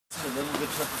little bit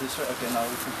this way. Okay, now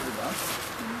we can put it down.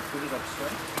 Put it up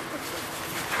straight.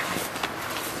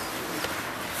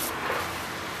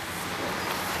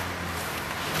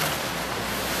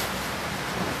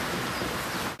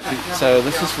 So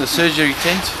this is the surgery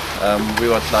tent. We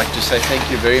would like to say thank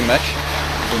you very much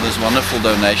for this wonderful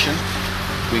donation.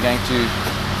 We're going to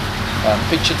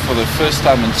pitch it for the first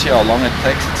time and see how long it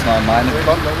takes. It's now 9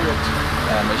 o'clock.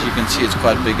 As you can see, it's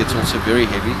quite big. It's also very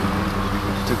heavy.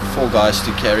 It took 4 guys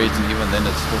to carry it, and even then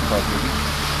it's still quite heavy.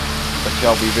 But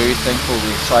yeah, we're very thankful.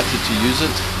 We're excited to use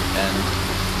it, and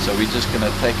so we're just going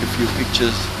to take a few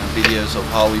pictures and videos of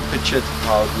how we pitch it,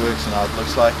 how it works and how it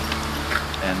looks like.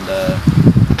 And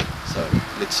so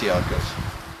let's see how it goes.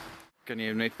 Kan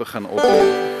jy net begin opneem?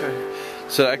 Okay.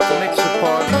 So ek wil net so 'n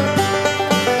paar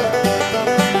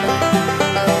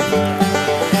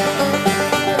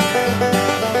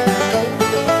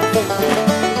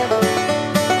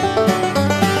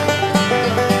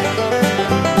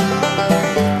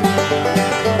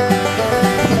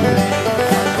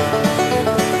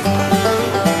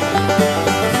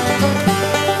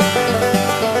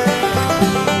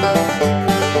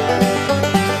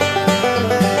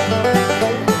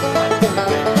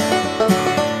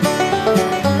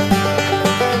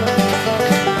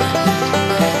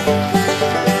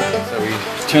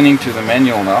turning to the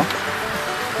manual now.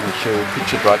 Make sure we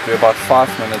pitch it right. We're about 5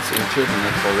 minutes into it and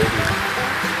it's already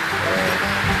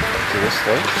to this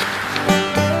stage.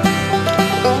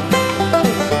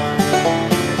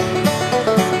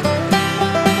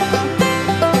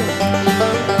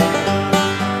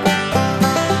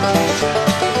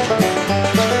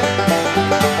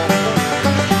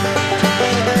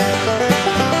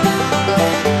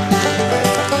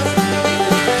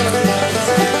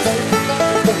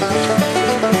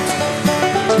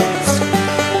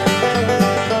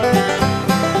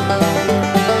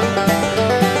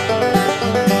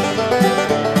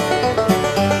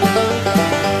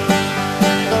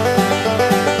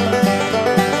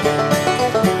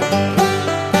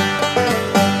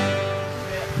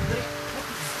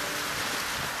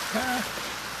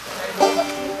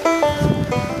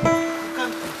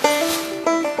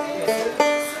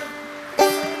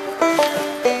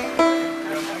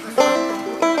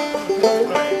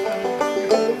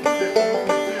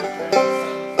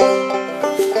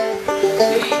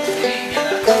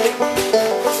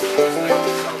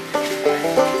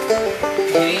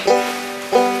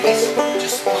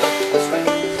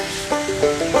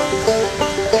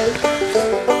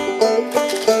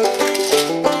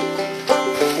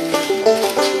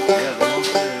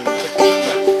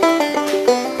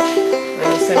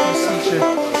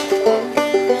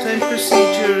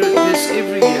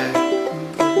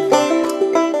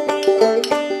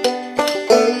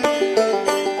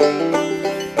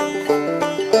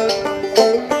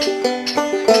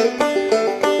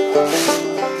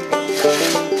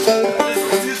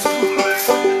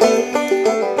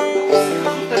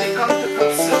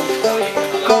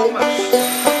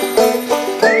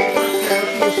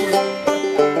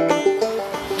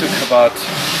 About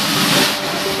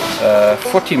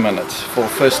 40 minutes for the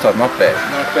first time. Not bad.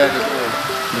 Not bad at all.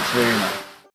 Looks very nice.